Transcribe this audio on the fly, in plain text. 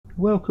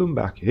Welcome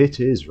back, it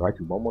is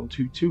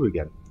Riker1122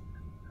 again.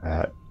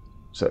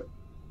 So,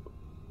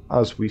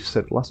 as we've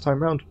said last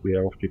time round, we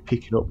are off to be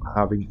picking up,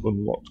 having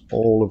unlocked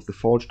all of the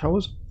Forge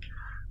Towers.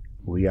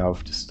 We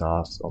have to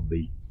start on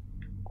the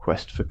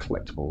quest for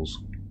collectibles.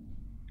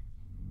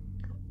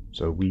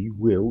 So we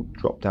will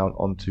drop down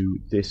onto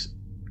this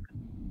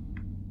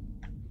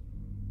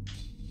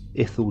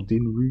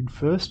Ithildin rune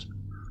first.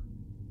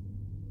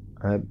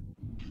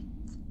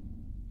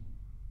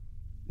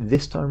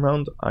 This time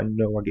round, I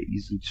know I get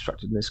easily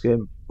distracted in this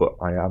game, but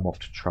I am off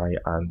to try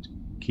and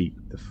keep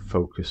the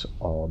focus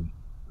on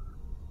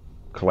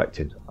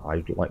collecting.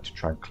 I'd like to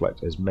try and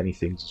collect as many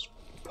things as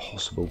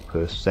possible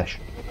per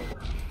session.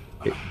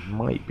 It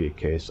might be a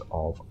case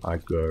of I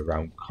go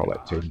around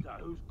collecting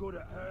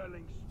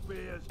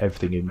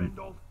everything in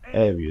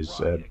areas.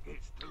 So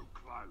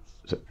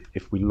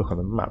if we look on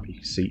the map, you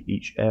can see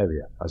each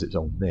area has its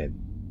own name.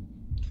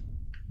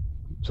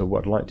 So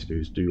what I'd like to do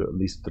is do at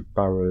least the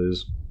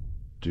Barrows,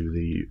 do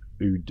the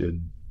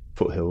Uden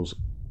foothills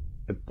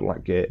at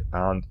Blackgate,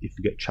 and if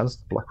we get a chance,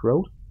 the Black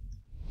Road.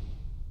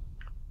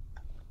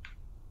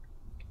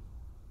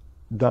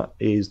 That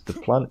is the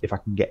plan. If I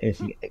can get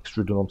anything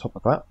extra done on top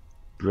of that,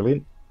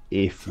 brilliant.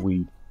 If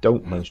we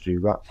don't manage to do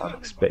that, I'm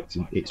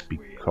expecting it's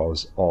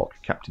because Orc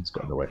Captain's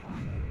got in the way.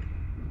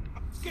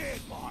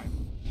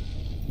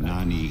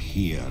 Nani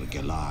here,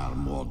 Gelar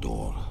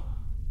Mordor.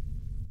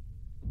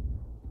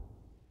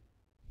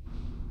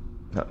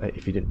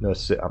 If you didn't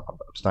notice it, I'm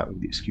starting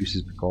with the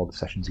excuses before the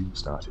session's even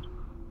started.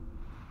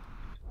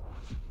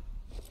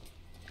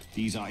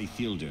 These are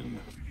Ithildin,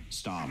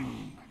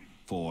 Stam,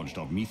 forged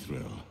of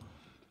Mithril.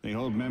 They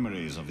hold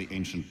memories of the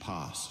ancient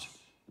past.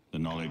 The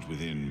knowledge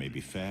within may be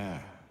fair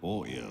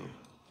or ill.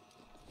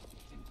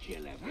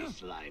 Kill every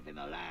slave in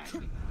the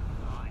land.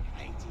 I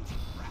hate it,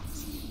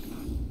 rats.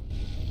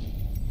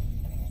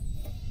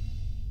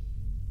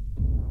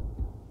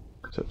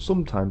 So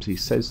sometimes he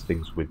says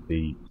things with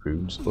the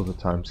runes, other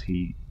times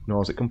he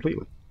ignores it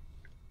completely.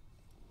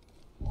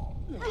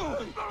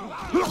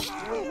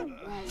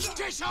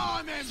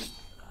 Disarm him!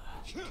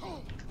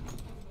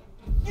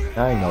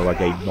 I know I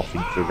gain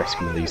nothing for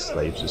rescuing these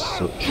slaves as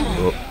such,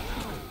 but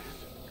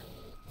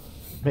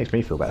it makes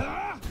me feel better.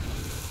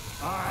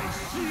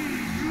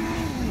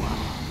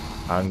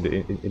 And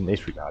in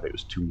this regard, it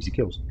was 2 easy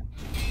kills.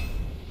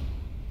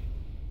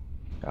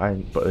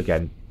 But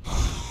again,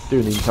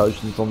 doing the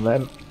intelligence on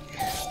them,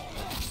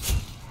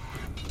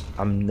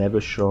 I'm never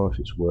sure if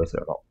it's worth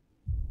it or not,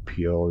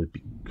 purely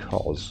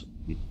because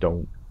you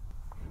don't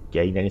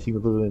gain anything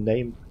other than a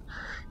name.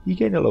 You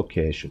gain a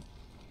location.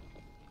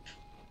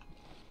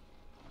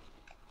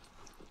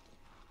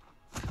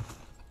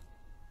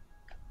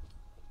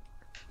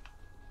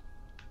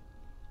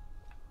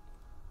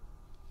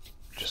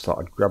 Just thought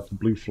I'd grab the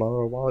blue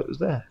flower while it was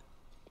there.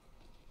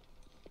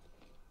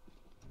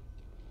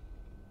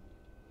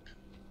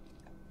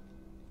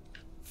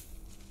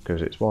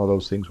 Because it's one of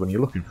those things, when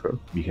you're looking for them,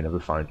 you can never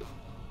find them.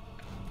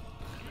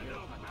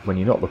 When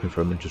you're not looking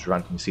for them and just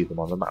randomly see them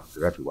on the map,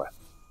 they're everywhere.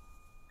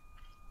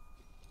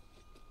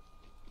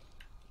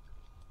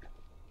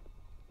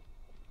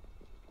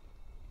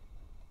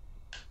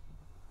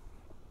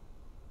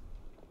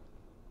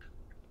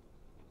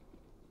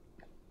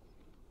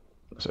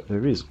 So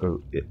there is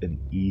an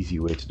easy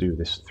way to do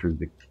this through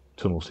the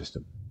tunnel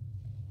system.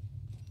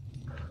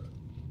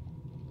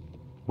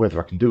 Whether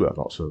I can do it or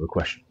not is another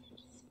question.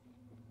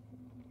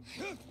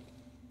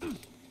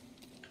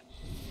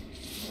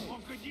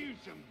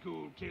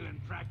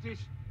 Practice.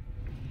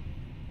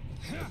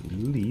 I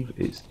believe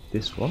it's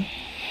this one.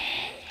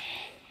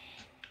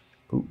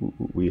 Ooh,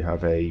 we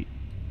have an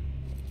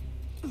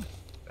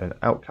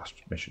outcast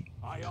mission.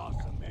 I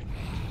asked the men.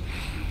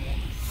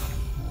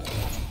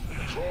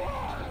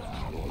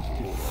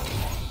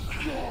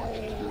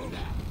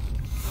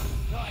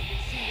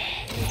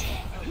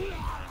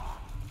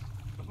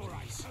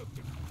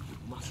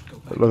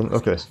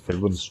 Okay, so they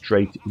run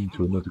straight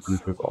into another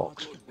group of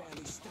orcs.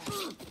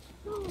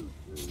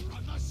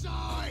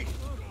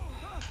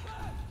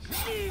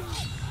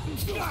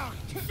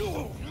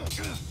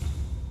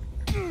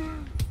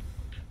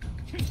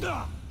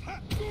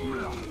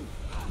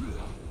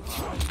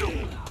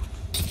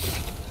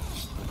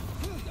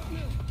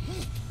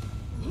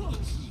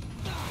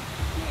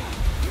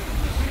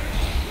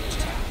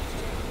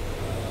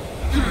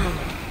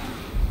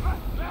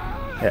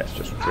 Yeah, it's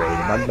just draining.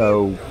 I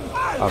know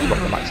I've got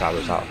the max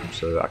arrows out of him,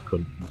 so I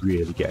couldn't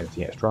really get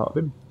anything extra out of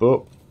him,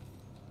 but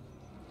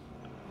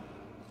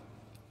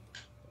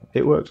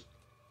it worked.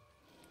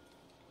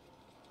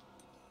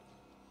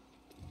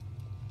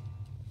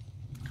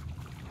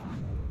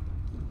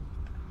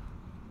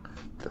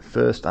 The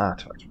first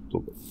artifact,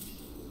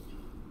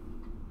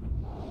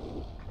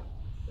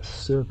 a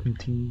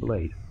serpentine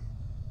blade.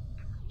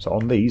 So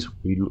on these,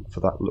 we look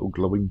for that little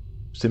glowing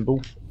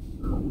symbol.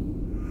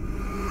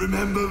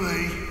 Remember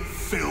me,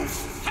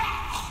 filth.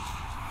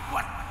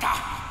 What the?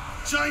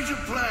 Change of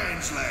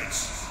plans,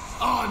 lads.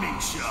 I'm in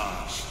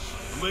charge.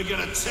 And we're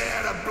gonna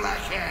tear the Black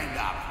Hand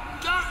up.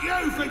 Don't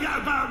you forget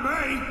about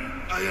me!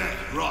 Oh yeah,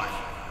 right.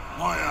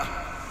 My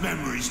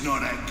Memory's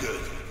not that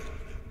good.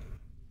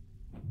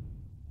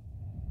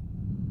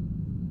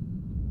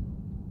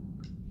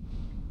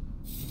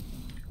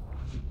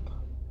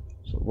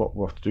 So what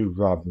we'll have to do,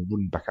 rather than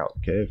run back out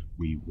the cave,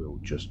 we will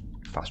just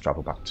fast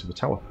travel back to the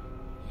tower.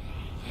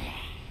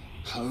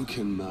 How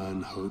can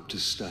man hope to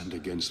stand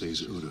against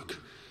these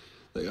Uruk?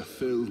 They are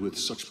filled with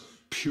such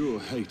pure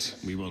hate.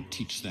 We will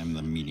teach them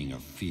the meaning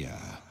of fear,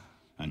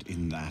 and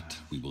in that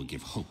we will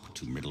give hope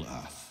to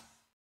Middle-earth.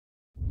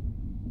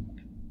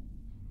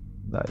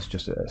 That is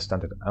just a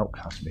standard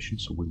outcast mission,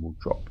 so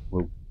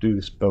we'll do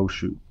this bow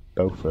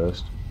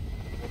first.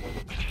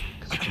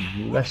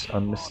 Unless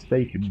I'm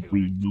mistaken,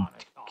 we need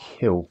to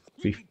kill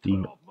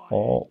 15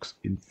 orcs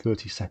in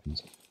 30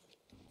 seconds.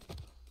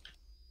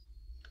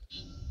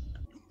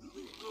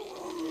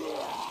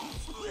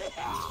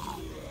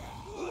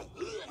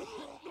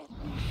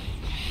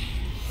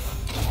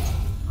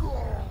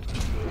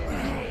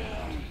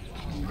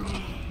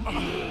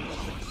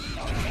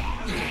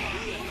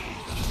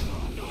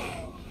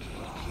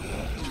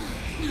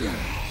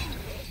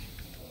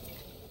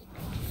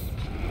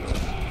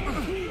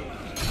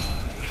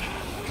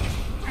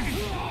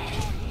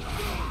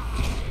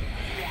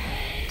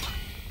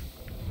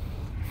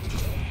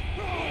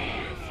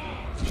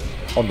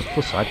 On the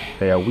plus side,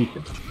 they are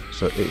weakened,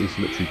 so it is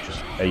literally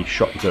just a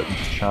shot. You don't need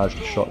to charge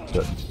the shot, you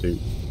don't need to do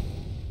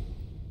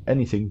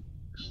anything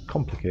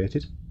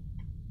complicated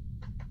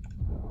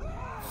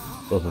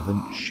other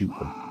than shoot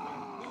them.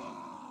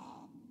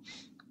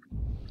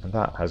 And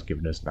that has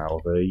given us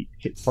now the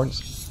hit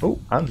points. Oh,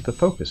 and the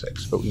focus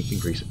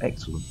increase.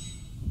 Excellent.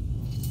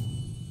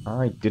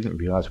 I didn't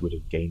realise we'd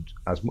have gained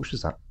as much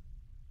as that.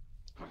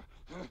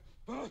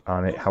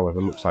 And it,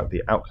 however, looks like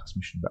the outcast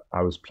mission that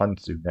I was planning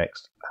to do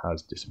next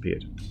has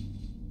disappeared.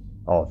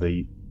 Or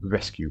the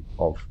rescue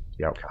of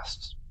the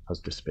outcasts has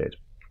disappeared.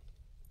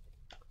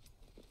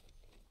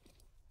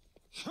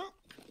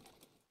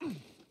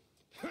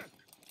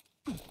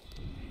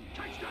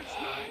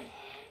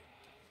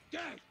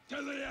 Get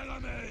to the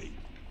enemy!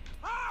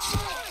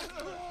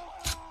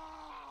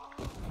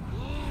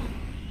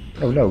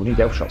 Oh no, we need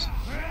elf shots.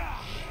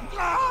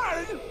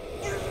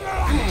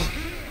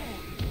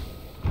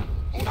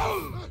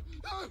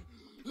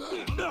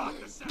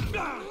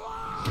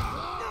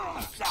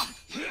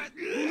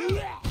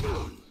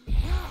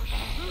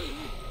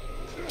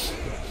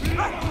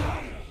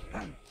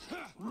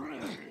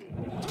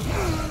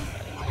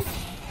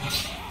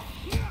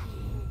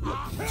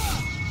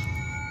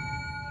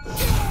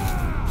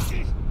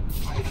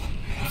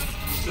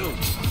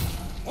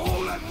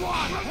 All at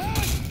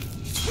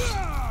once!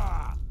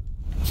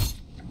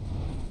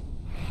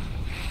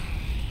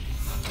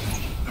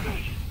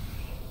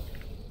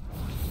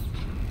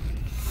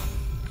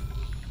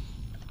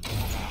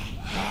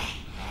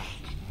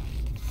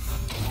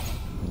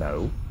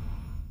 No.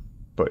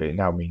 But it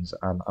now means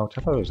I'm out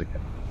of arrows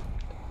again.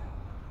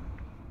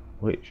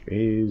 Which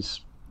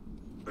is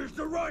one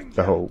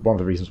of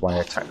the reasons why I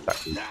attacked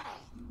that group.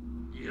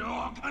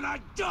 You're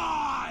gonna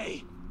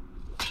die!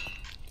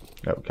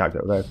 No, we can't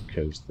go there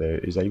because there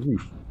is a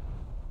roof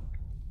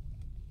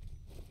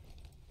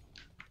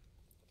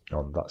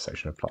on that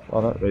section of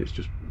platform. Oh, no, it's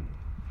just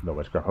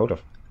nowhere to grab hold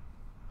of.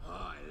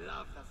 I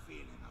love the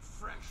feeling of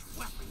fresh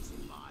weapons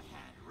in my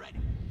hand, ready.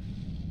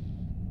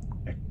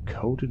 A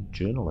coded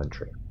journal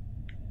entry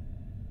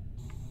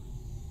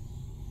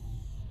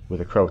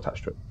with a crow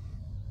attached to it.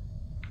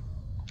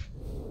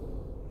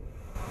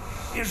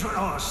 Here's what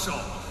I saw.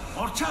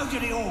 I told you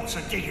the orcs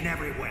are digging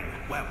everywhere.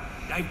 Well,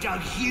 they've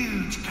dug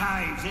huge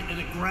caves into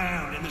the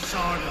ground in the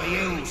side of the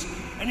hills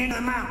and in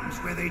the mountains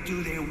where they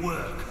do their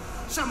work.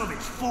 Some of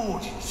it's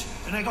forges,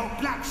 and they got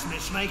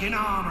blacksmiths making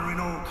armor and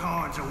all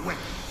kinds of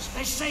weapons.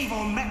 They save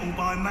on metal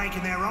by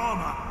making their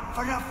armor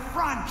for the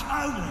front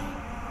only.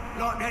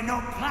 Like they're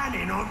not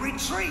planning on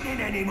retreating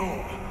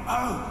anymore.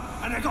 Oh,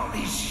 and they got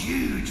these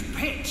huge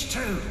pits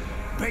too,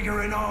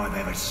 bigger than I've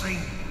ever seen.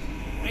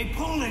 They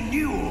pull in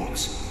new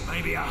orcs,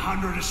 maybe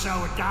 100 or so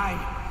a day.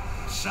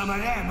 Some of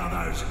them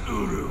are those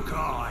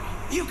Uruk-hai.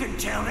 You can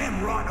tell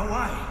them right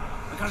away,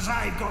 because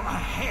they've got a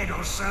head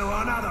or so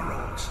on other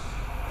orcs.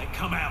 They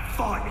come out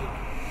fighting,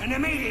 and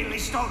immediately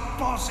start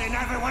bossing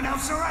everyone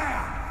else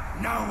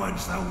around. No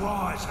one's the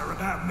wiser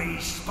about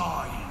me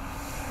spying.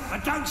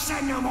 But don't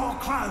send no more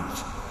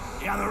clothes.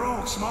 The other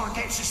orcs might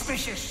get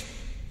suspicious.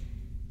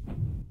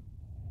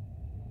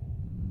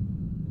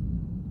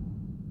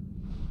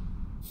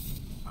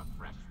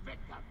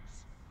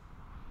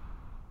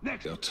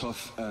 They're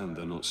tough and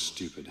they're not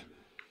stupid.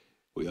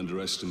 We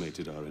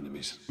underestimated our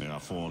enemies. They are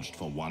forged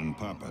for one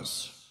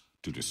purpose: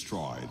 to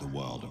destroy the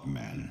world of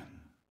men.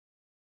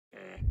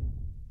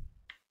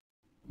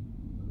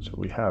 So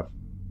we have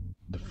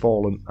the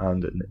Fallen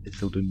and an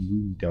Isilden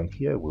rune down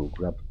here. We'll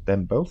grab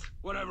them both.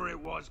 Whatever it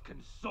was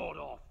can sort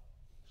off.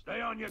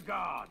 Stay on your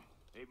guard.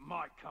 It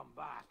might come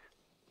back.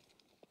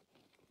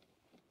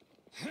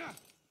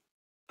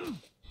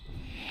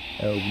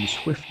 Elven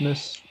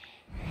Swiftness.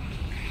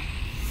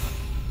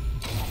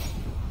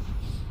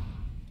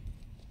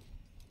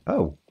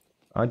 Oh,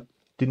 I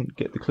didn't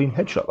get the clean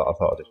headshot that I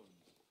thought I did.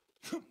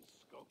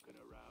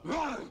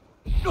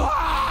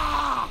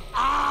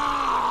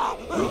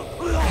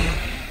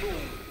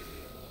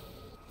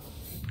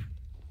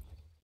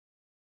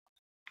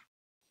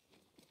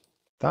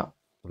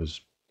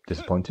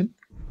 Disappointing.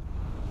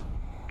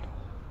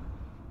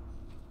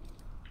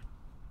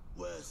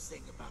 Worst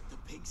thing about the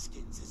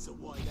pigskins is the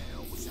way they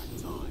always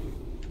untie.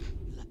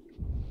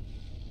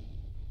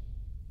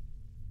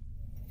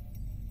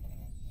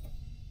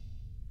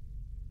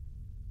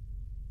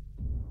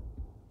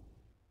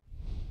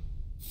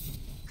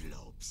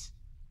 Globes.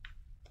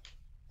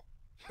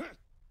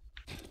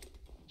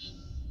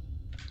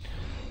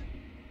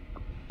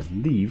 I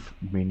believe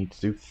we need to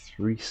do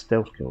 3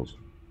 stealth kills.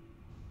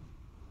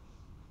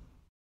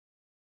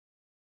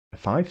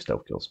 5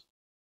 stealth kills.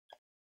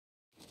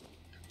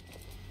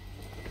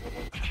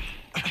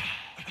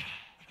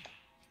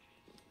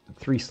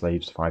 Three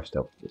slaves, 5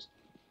 stealth kills.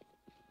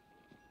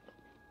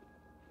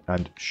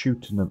 And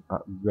shooting them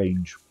at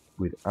range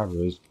with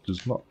arrows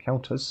does not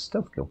count as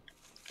stealth kill.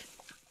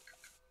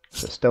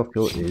 So stealth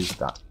kill is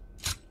that.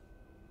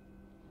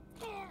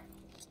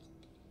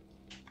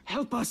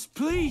 Help us,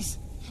 please!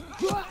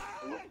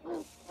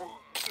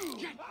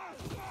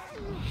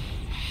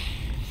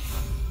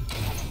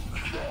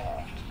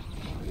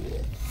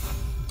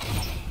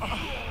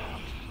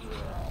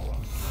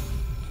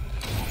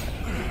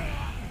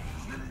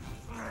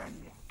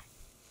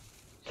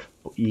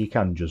 But you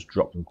can just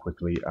drop them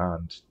quickly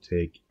and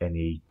take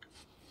any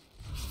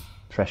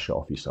pressure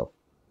off yourself.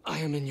 I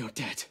am in your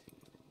debt.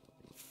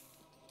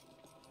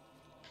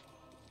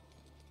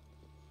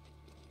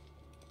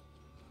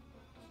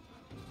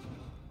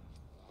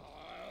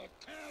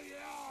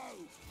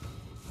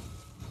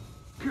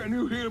 Can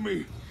you hear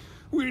me?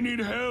 We need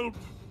help.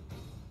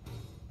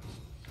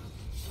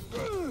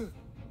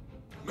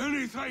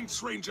 Many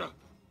thanks, Ranger.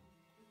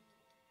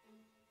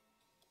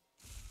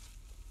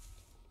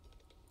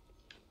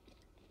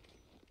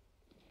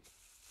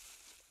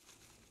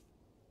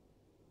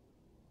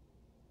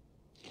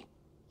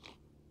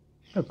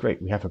 Oh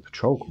great, we have a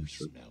patrol coming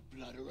through. Smell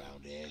blood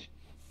around here.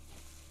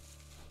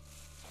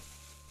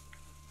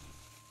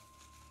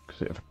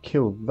 Because if I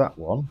kill that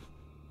one,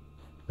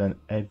 then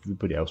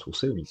everybody else will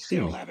see me.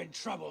 Still having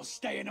trouble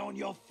staying on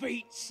your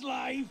feet,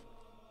 slave?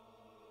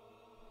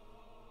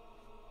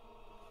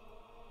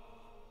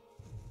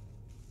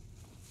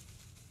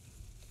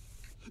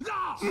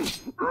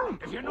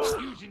 If you're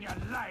not using your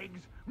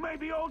legs,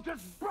 maybe I'll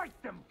just break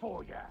them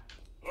for you.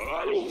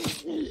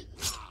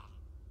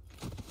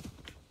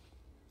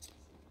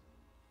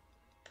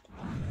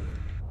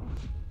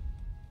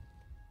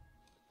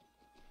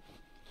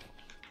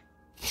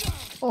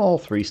 All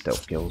 3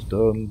 stealth kills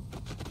done.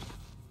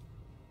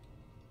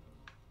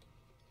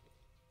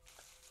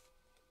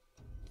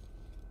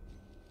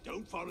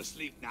 Don't fall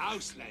asleep now,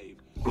 slave.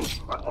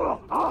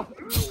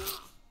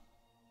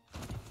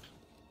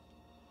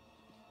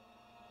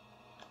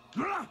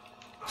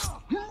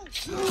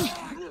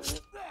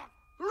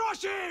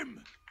 Rush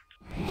him!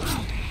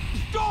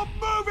 Stop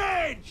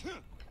moving!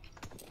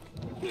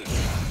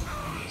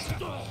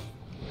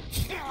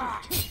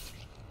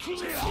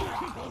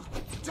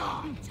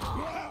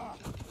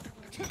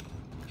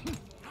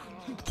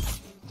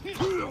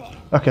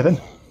 Okay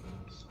then.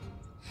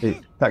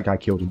 That guy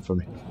killed him for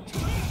me.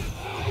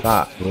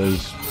 That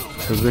was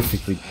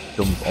horrifically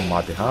done on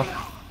my behalf.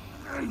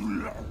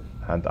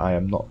 And I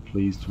am not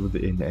pleased with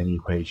it in any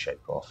way,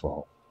 shape or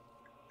form.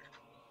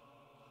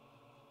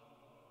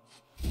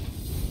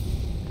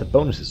 The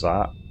bonuses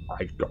are,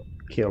 I got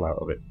a kill out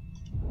of it.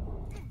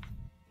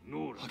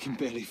 I can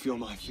barely feel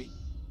my feet.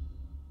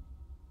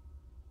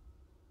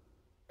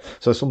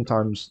 So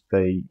sometimes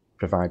they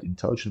provide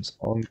intelligence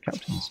on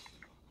captains.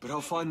 But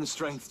I'll find the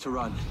strength to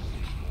run.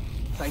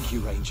 Thank you,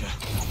 Ranger.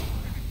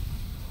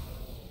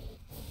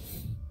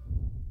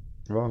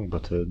 Wrong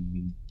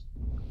button.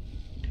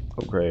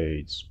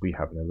 Upgrades. We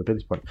have another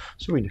ability point.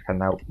 So we can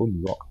now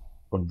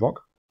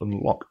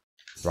unlock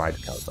rider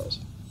characters.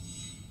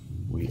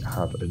 We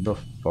have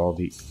enough for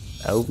the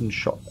Elven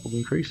shot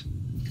increase.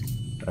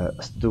 I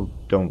still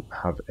don't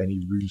have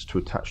any runes to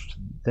attach to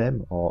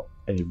them, or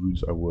any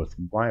runes that are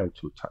worthwhile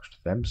to attach to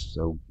them,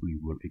 so we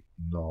will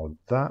ignore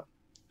that.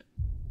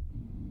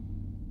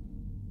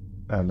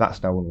 And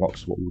that's now unlocked,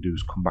 so what we'll do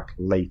is come back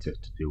later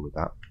to deal with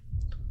that.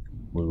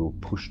 We will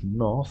push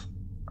north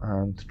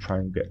and try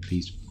and get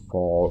these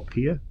 4 up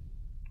here.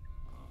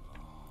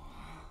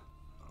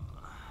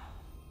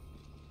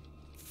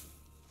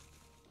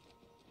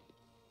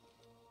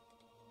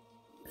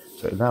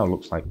 So it now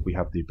looks like we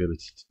have the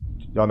ability to...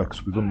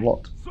 because we've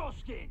unlocked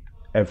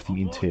everything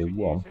in Tier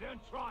 1.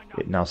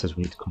 It now says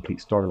we need to complete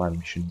storyline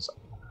missions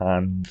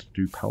and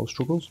do power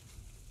struggles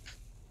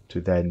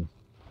to then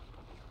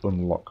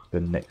unlock the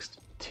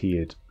next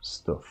tiered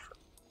stuff.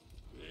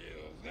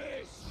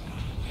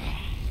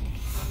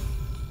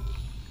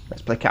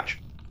 Let's play catch.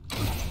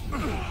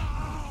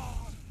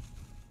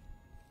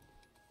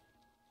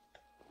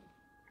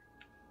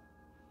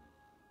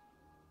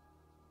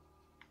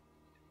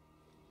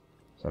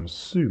 So I'm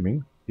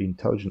assuming the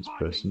intelligence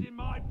person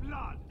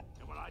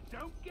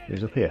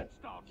is up here.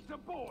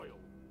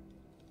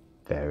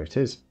 There it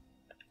is.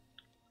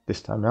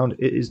 This time round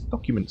it is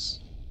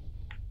documents.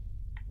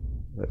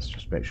 Let's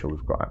just make sure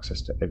we've got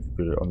access to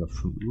everybody on the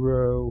front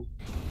row.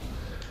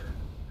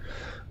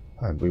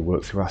 And we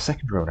work through our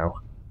second row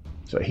now.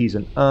 So he's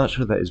an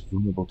archer that is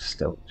vulnerable to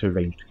stealth, to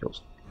ranged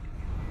kills.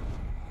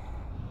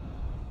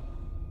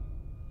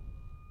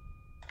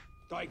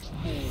 Takes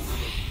more than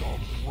a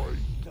dog's breath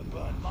to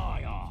burn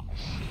my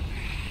arse.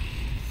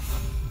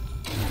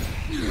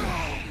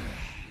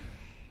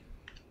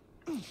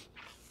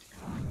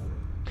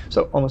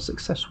 So on a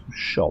successful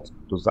shot,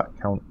 does that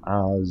count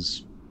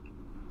as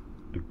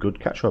a good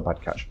catch or a bad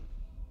catch?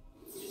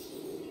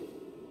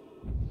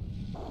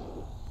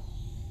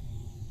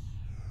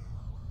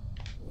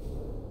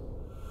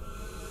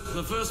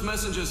 The first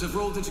messengers have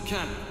rolled into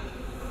camp.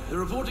 They're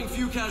reporting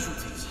few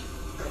casualties.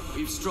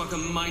 We've struck a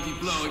mighty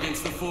blow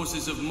against the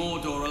forces of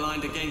Mordor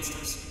aligned against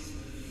us.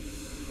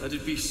 Let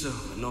it be so,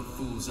 and not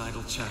fools'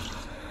 idle chatter.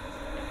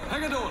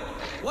 Haggadorn,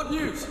 what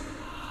news?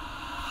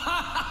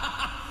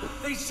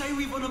 They say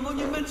we've won a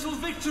monumental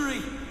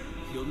victory!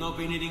 You'll not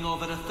be needing all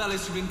that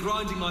Athelis you've been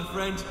grinding, my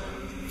friend.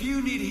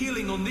 Few need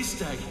healing on this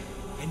day.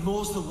 And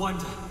more's the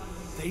wonder.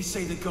 They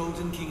say the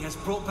Golden King has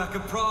brought back a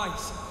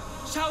prize.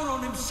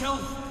 Sauron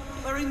himself!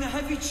 Wearing the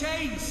heavy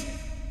chains!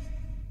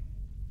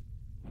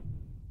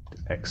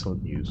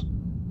 Excellent news.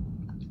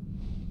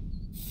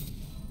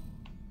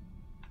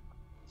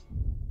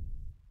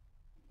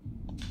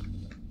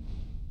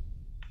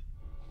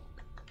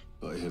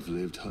 I have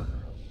lived high.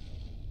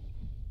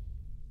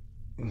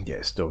 Yeah,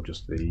 it's still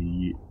just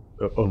the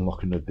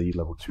unlocking of the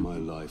level 2. My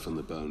life on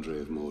the boundary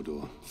of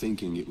Mordor,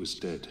 thinking it was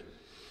dead,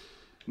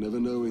 never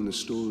knowing the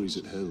stories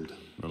it held.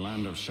 The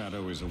Land of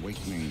Shadow is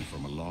awakening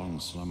from a long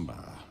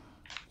slumber.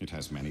 It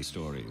has many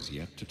stories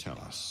yet to tell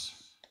us.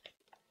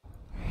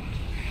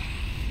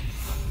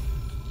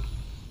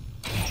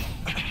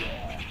 Did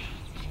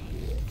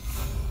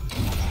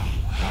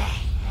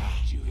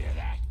you hear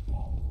that?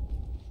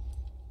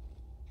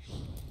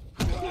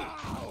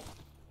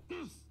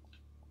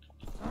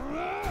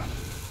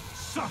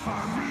 Suffer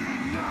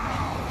me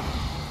now!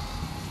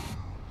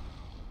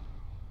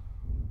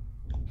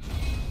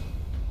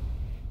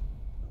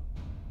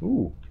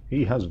 Ooh,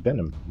 he has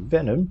Venom.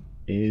 Venom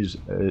is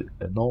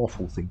an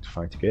awful thing to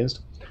fight against,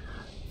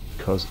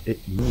 because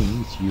it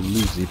means you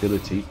lose the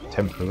ability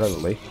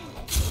temporarily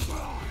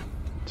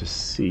to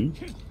see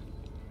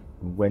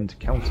when to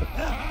counter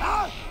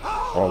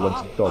or when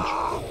to dodge.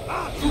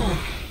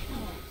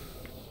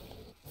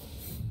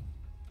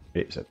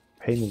 It's a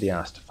pain in the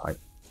ass to fight.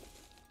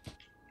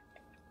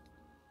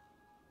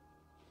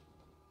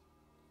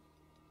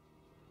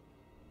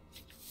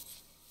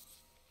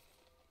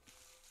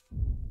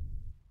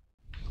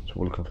 So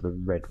we're looking for the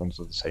red ones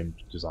of the same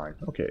design.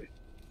 Okay.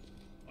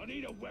 I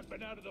need a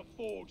weapon out of the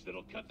forge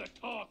that'll cut the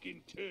talk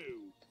in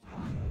two.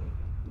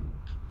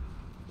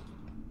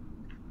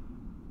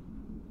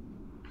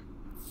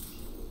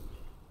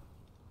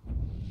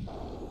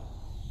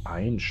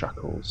 Iron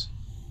shackles.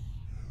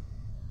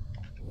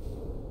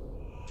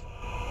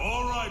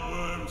 All right,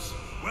 worms.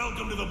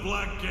 Welcome to the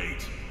Black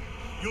Gate.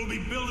 You'll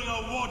be building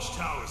our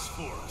watchtowers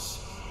for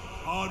us.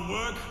 Hard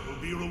work will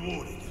be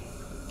rewarded.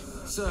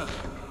 Sir,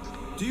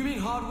 do you mean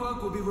hard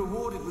work will be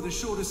rewarded with a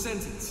shorter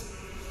sentence?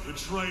 The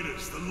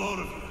traitors, the lot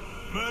of you.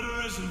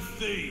 Murderers and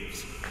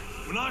thieves.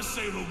 When I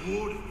say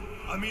rewarded,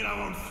 I mean I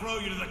won't throw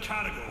you to the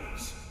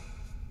catacombs.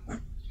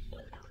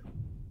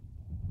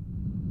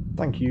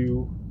 Thank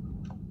you.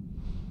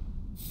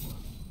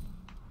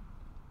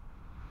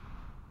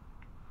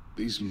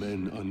 These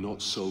men are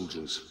not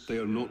soldiers. They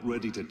are not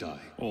ready to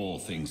die. All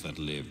things that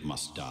live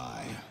must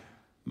die.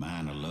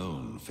 Man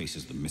alone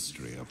faces the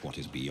mystery of what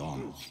is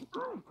beyond.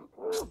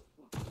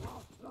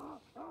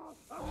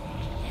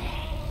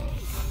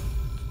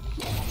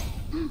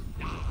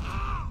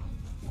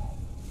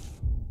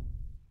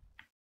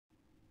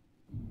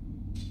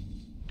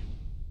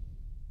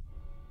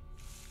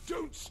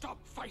 Don't stop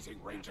fighting,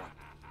 Ranger!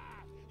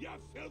 You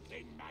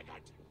filthy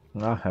maggot!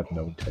 I have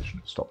no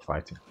intention to stop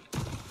fighting.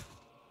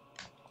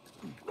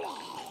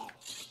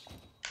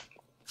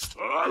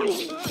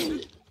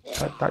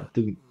 That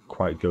didn't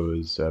quite go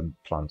as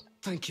planned.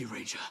 Thank you,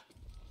 Ranger.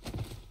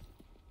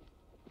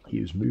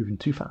 He was moving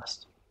too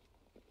fast.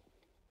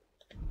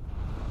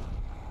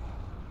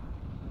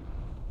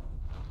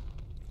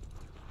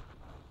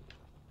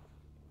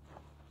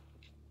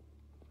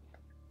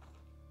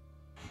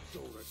 Saw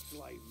a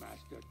slave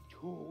master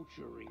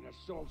torturing a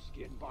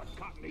soft-skin by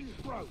cutting his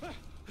throat.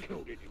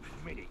 Killed it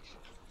in minutes.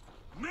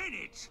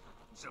 Minutes?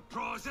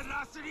 Surprised it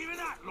lasted even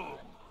that long.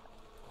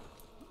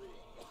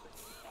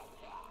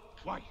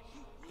 Wait,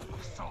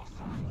 sauce.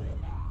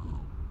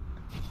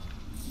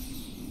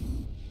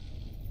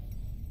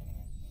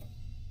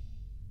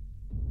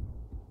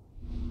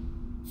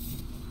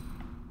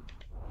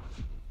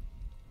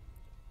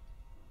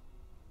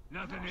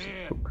 Nothing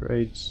here.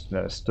 Upgrades.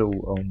 No, still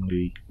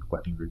only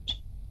weapon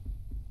groups.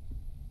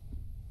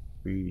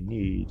 We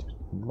need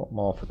a lot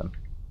more for them.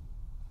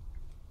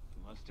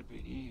 Must have been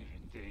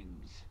hearing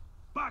things.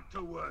 Back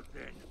to work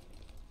then.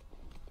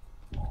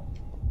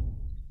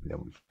 Then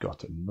we've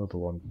got another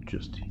one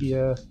just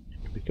here. You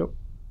can pick up.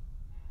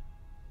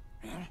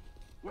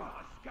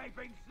 What,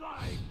 escaping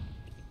slave?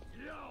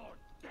 You're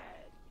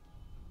dead.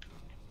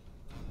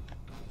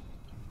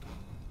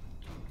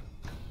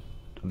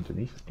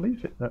 underneath, I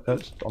believe it. No,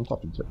 it's on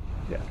top of it.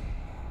 Yeah.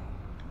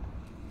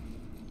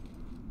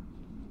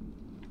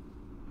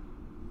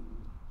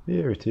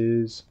 Here it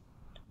is.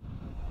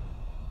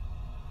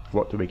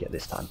 What do we get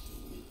this time?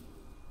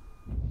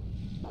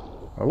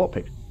 A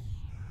lockpick.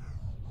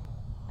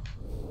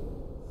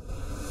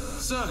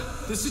 Sir,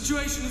 the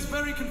situation is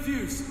very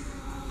confused.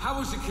 How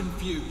is it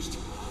confused?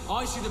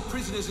 I see the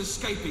prisoners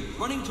escaping,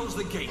 running towards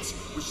the gates,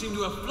 which seem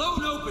to have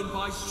blown open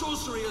by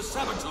sorcery or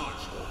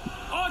sabotage.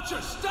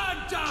 Archer,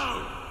 stand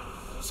down!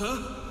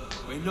 Sir,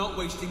 we're not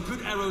wasting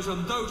good arrows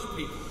on those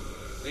people.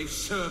 They've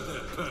served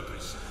their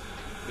purpose.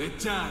 They're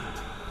damned.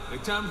 They're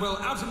damned well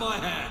out of my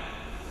hair.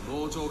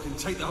 Mordor can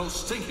take the whole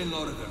stinking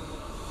lot of them.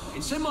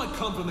 And send my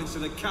compliments to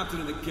the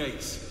captain of the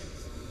gates.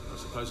 I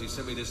suppose he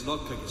sent me this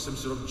lockpick as some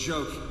sort of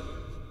joke.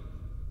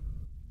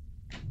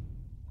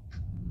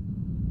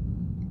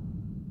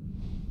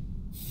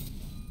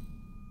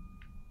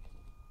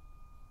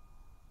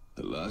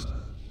 The last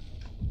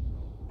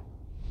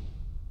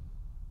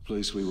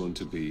place we want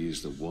to be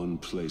is the one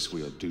place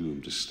we are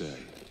doomed to stay.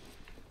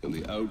 And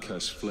the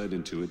outcasts fled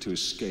into it to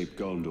escape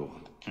Gondor.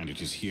 And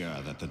it is here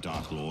that the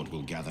Dark Lord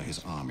will gather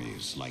his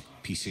armies like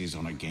pieces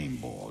on a game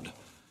board,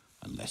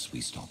 unless we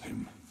stop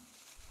him.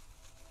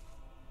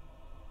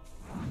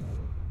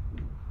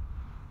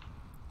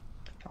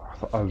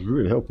 I was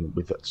really hoping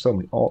with so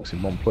many orcs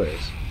in one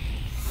place,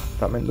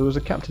 that meant there was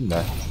a captain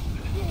there.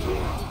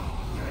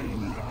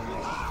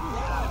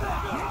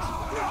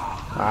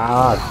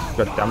 Ah,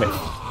 god damn it.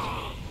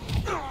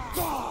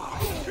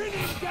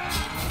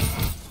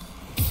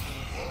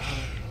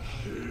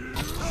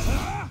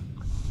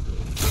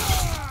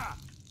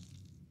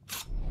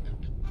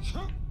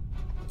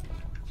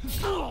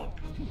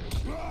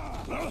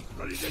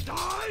 Ready to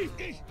die?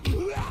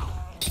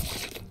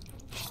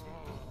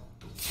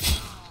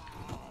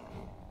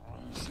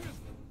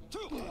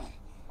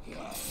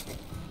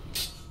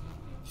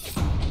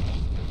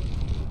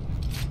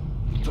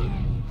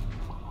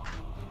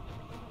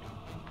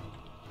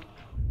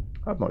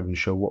 I'm not even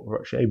sure what we're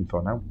actually aiming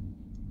for now.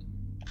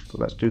 But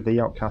let's do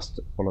the outcast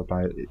followed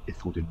by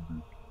Ithildin.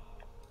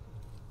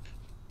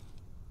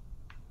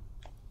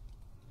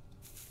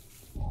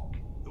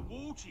 The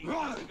war chief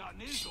hasn't gotten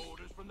his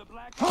orders from the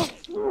Black Hand.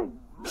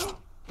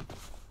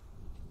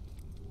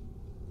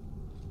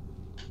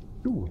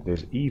 Ooh,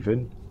 there's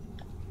even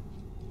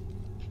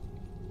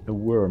a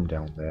worm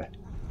down there.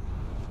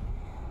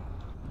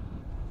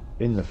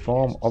 In the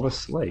form of a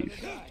slave.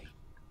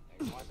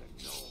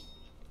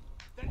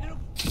 Thank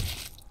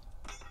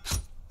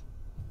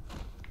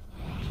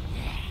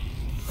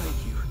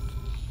you.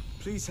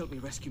 Please help me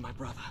rescue my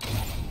brother.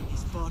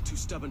 He's far too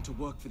stubborn to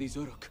work for these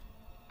Uruk.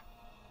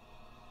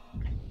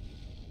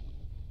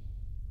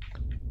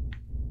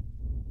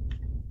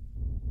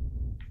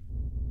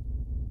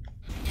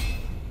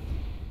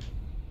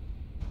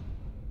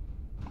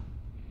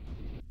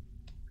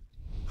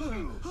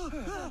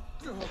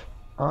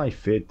 I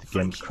feared the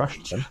game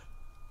crashed then.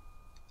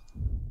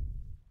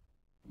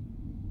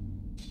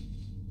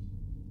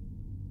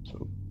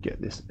 So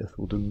get this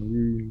Ithildin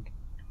rune.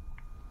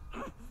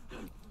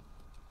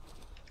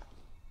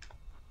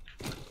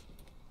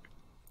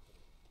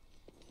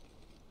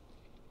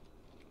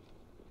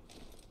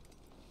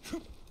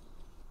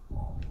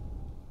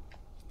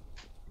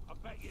 I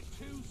bet you're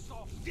too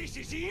soft. This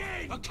is the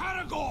end! A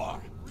Caragor!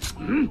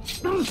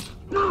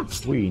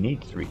 We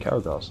need 3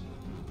 Caragors.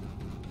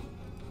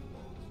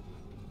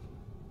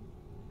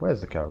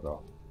 Where's the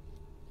Caragor?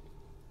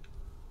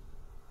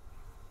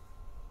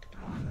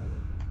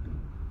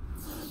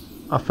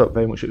 I felt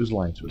very much it was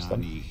lying to us then.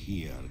 Nani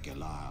here,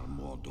 Gelar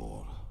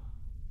Mordor.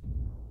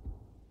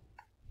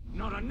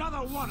 Not another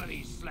one of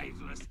these slaves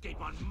will escape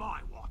on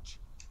my watch.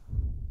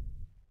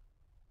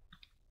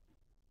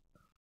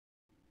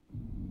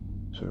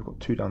 So we've got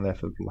 2 down there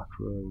for the Black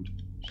Road.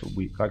 So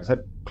we, like I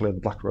said, clear the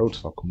Black Road,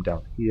 so I'll come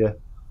down here.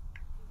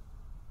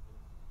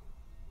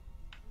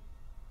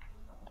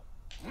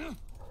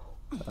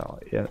 Oh,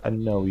 yeah, I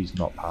know he's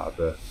not part of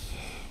the...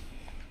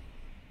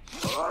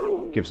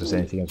 gives us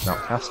anything as an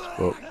outcast,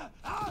 but...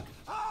 All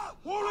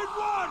at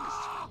once!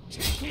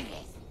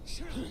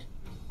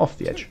 off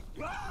the edge.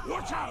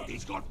 Watch out,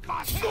 he's got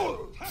fast.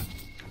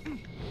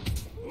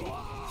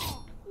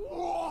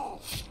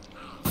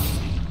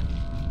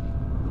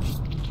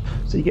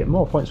 So you get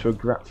more points for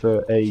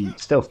a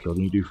stealth kill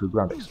than you do for a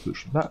ground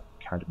execution. That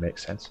kind of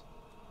makes sense.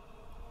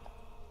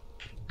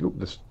 Look,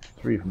 there's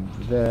 3 of them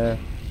there.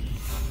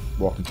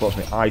 Walking towards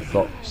me. I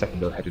thought second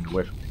they were heading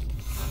away from me.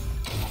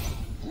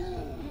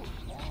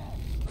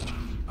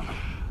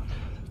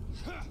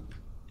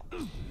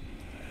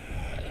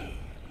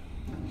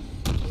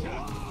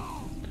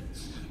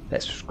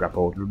 Let's just grab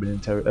hold of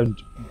him and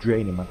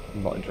drain him.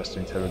 I'm not interested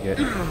in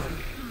interrogating. I'm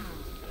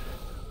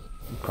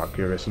quite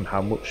curious on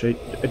how much a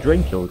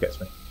drain kill gets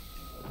me.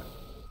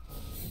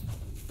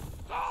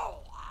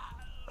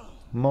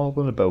 More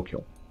than a bow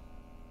kill.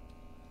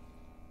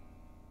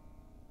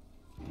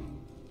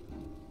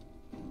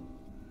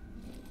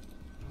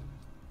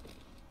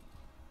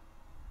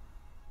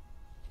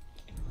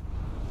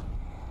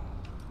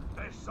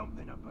 There's something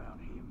something about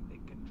him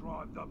that can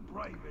drive the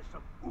bravest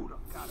of Uruk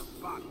out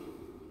of butt.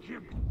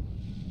 Jim.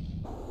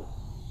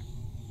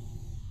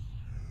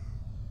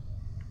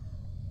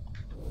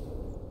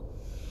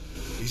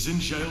 He's in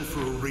jail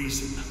for a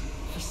reason.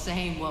 For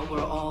saying what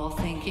we're all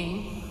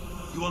thinking.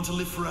 You want to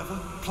live forever?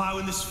 Plow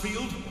in this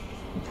field?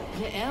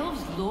 The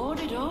elves lord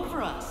it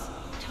over us.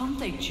 Don't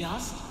they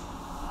just?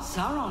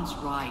 Sauron's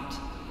right.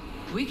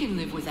 We can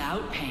live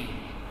without pain,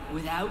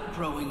 without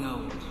growing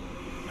old.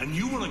 And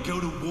you want to go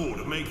to war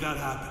to make that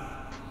happen?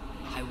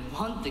 I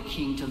want the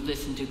king to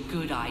listen to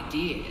good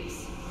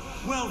ideas.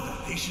 Well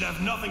then, he should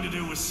have nothing to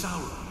do with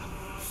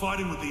Sauron.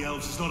 Fighting with the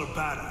elves is not a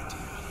bad idea.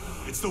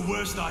 It's the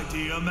worst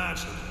idea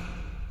imaginable.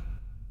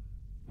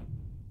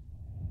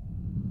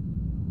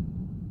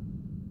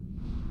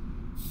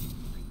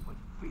 With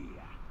fear.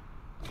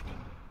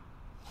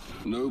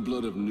 No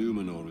blood of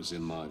Numenor is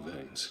in my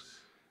veins.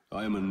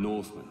 I am a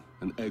Northman,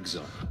 an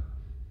exile.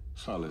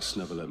 Khalis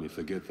never let me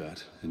forget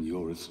that, and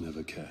Yorith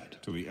never cared.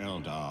 To the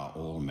Eldar,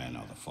 all men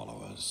are the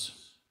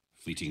followers.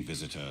 Fleeting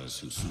visitors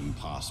who soon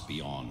pass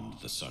beyond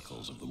the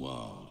circles of the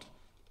world.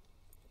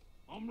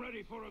 I'm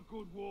ready for a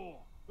good war.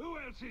 Who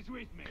else is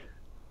with me?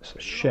 It's a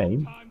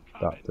shame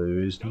that there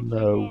is Don't see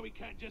no why we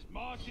can't just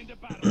march into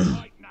battle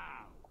right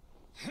now.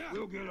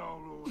 We'll get our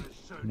orders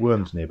soon.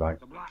 worms nearby.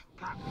 The Black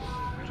Cap.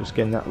 Just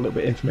getting that little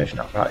bit of information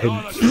out about him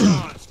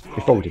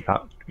before we did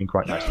that. It's been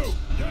quite nice.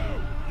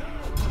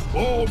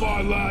 All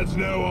my lads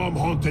know I'm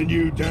hunting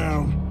you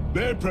down.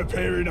 They're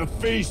preparing a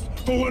feast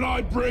for when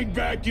I bring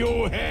back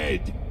your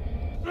head.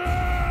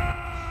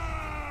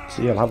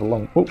 See, I'll have a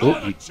long.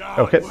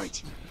 Okay.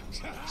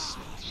 So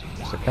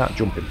I can't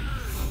jump him.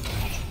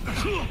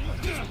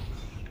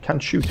 Can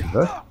shoot him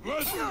though.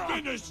 Let's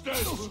finish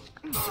this.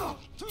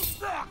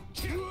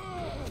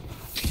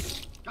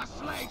 The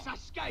slaves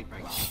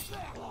escaping.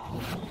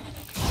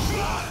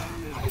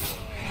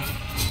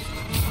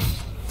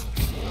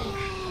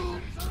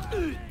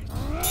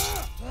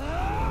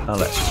 Now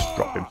let's just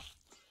drop him.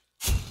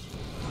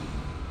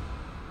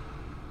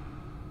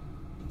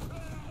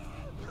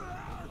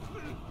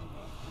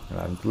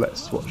 And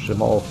let's watch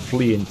them all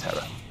flee in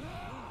terror.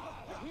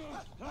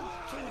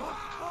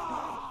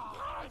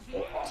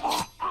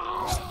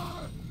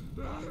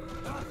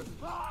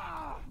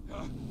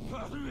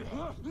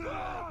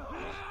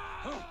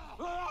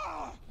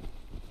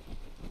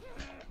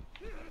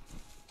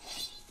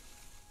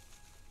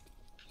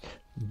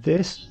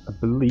 This, I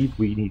believe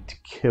we need to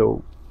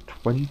kill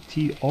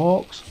 20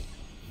 orcs.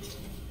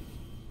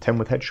 10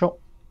 with headshot.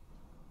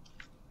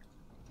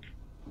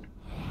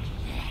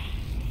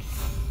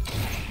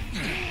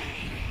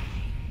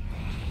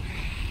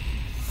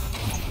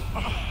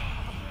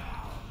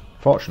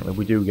 Fortunately,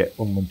 we do get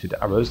unlimited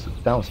arrows. The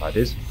downside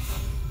is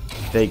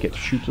they get to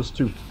shoot us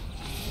too.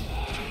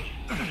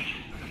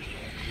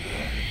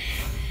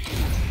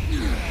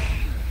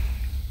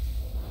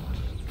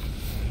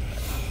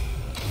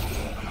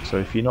 So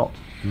if you're not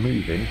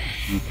moving,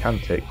 you can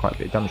take quite a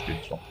bit of damage doing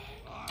this one.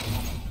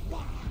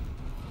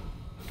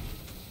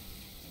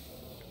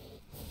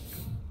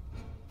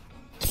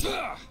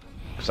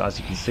 So as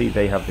you can see,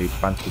 they have the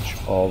advantage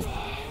of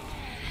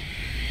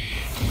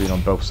being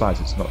on both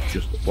sides. It's not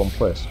just one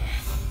place.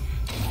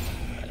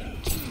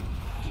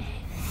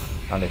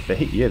 And if they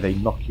hit you, they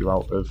knock you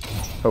out of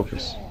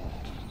focus.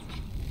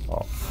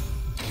 Oh.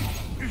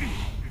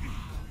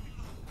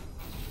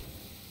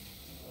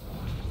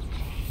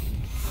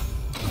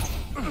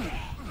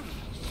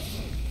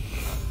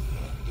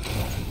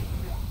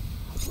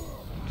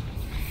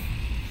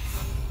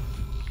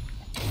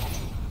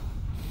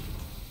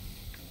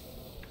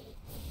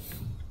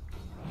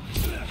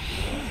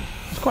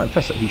 It's quite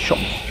impressive that he shot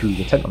me through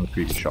the tent on the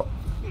previous shot.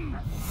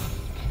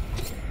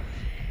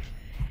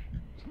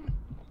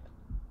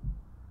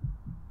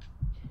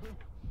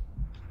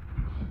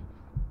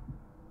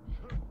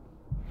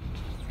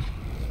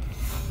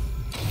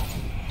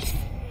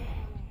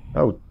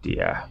 Oh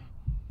dear.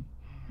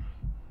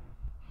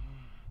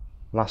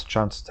 Last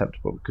chance attempt,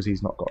 but because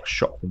he's not got a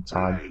shot in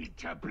time. Blade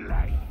to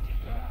blade.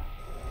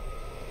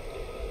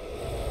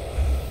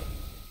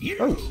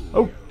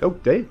 Oh,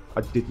 Dave,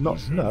 I did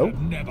not know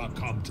Never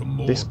come to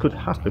this could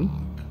happen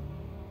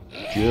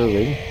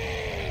during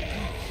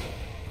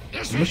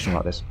a mission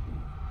like this.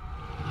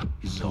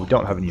 So we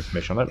don't have any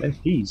information on it, and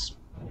he's,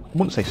 I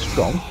wouldn't say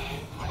strong,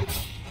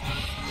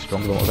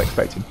 stronger than what I was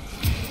expecting.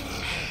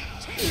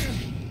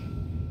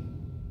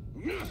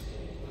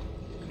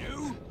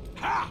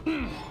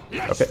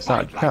 Okay,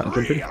 so can't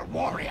jump in.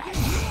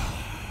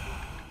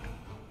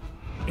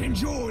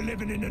 Enjoy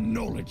living in the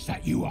knowledge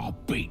that you are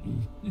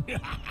beaten.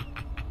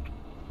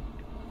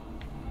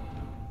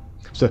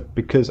 So,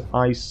 because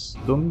I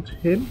stunned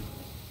him?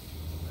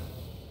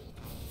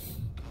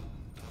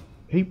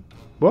 He...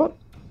 what?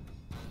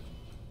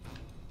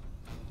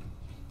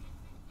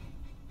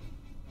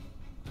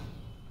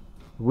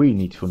 We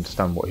need to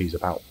understand what he's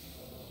about.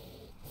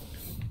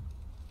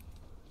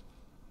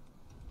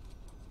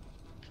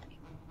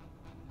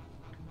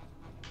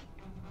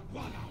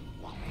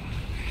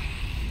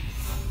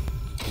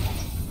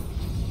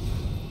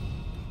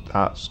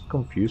 That's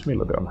confused me a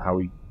little bit on how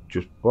he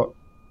just bought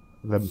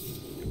them.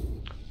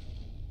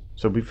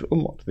 So we've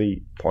unlocked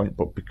the point,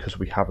 but because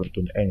we haven't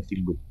done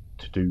anything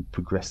to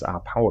progress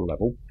our power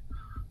level,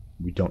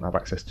 we don't have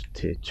access to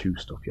tier 2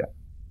 stuff yet.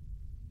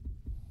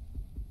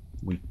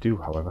 We do,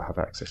 however, have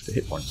access to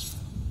hit points.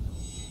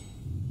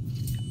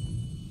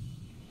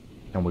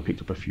 And we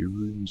picked up a few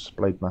runes.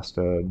 Blade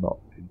Master, not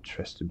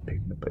interested in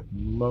picking up at the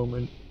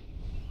moment.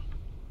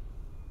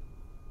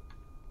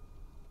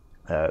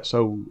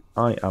 So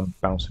I am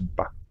bouncing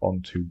back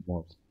onto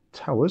one of the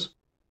towers.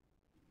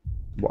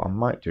 What I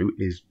might do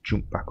is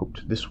jump back up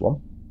to this one.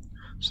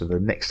 So the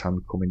next time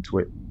we come into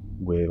it,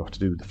 we'll have to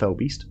do the Fell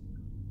Beast.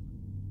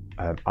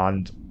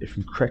 And if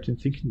I'm correct in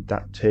thinking,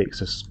 that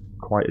takes us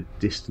quite a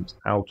distance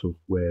out of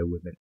where we're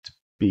meant to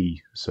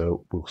be.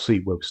 So we'll see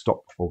where we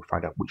stop before we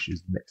find out which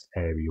is the next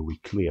area we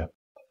clear.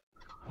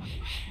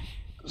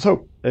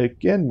 So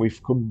again,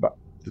 we've come back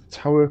to the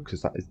tower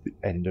because that is the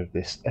end of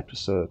this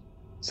episode.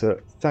 So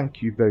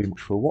thank you very much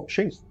for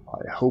watching.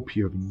 I hope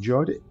you have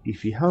enjoyed it.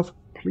 If you have,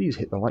 please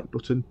hit the like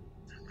button.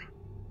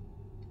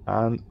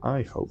 And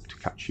I hope to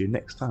catch you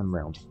next time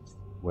round,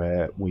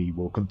 where we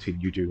will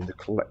continue doing the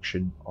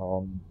collection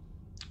on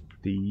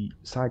the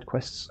side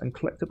quests and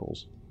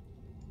collectibles.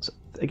 So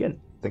again,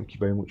 thank you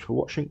very much for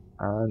watching,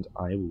 and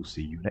I will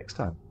see you next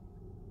time.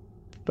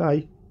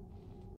 Bye.